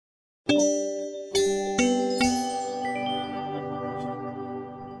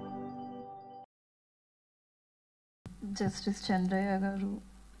Justice Chandraya garu,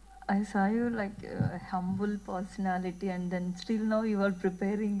 I saw you like a humble personality, and then still now you are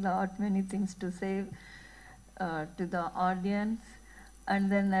preparing lot many things to say to the audience.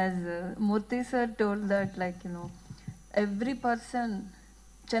 And then as Murthy sir told that, like, you know, every person,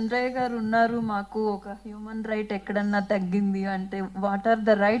 Chandraiah గారు ఉన్నారు, మాకు ఒక human right ఎక్కడన్నా తగ్గింది అంటే what are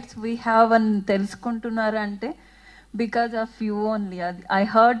the rights we have అని తెలుసుకుంటున్నారు అంటే బికాజ్ ఆఫ్ యూ ఓన్లీ. అది I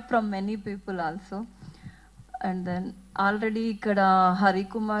heard from many people also. And then already ఇక్కడ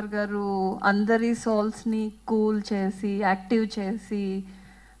హరికుమార్ గారు అందరి సోల్స్ని కూల్ చేసి యాక్టివ్ చేసి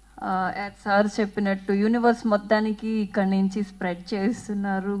సార్ చెప్పినట్టు యూనివర్స్ మొత్తానికి ఇక్కడ నుంచి స్ప్రెడ్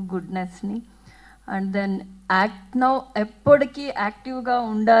చేస్తున్నారు గుడ్నెస్ని. అండ్ దెన్ నౌ ఎప్పటికీ యాక్టివ్గా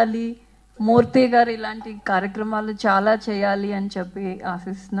ఉండాలి మూర్తి గారు, ఇలాంటి కార్యక్రమాలు చాలా చేయాలి అని చెప్పి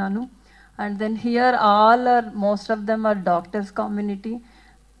ఆశిస్తున్నాను. And then here all are most of them are doctors community.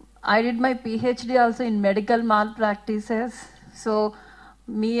 I did my PhD also in medical malpractices. So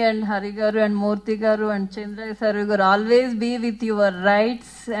me and Hari garu and Murthy garu and Chandra garu will always be with your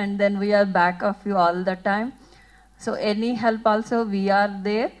rights, and then we are back of you all the time. So any help also we are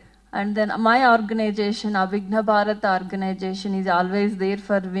there. And then my organization, Abhigna Bharat organization, is always there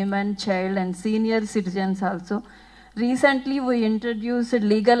for women, child and senior citizens also. Recently we introduced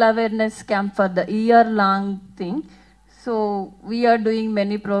legal awareness camp for the year-long thing. So we are doing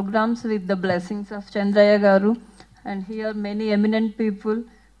many programs with the blessings of Chandraya garu, and here many eminent people.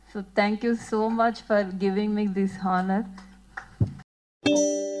 So thank you so much for giving me this honor.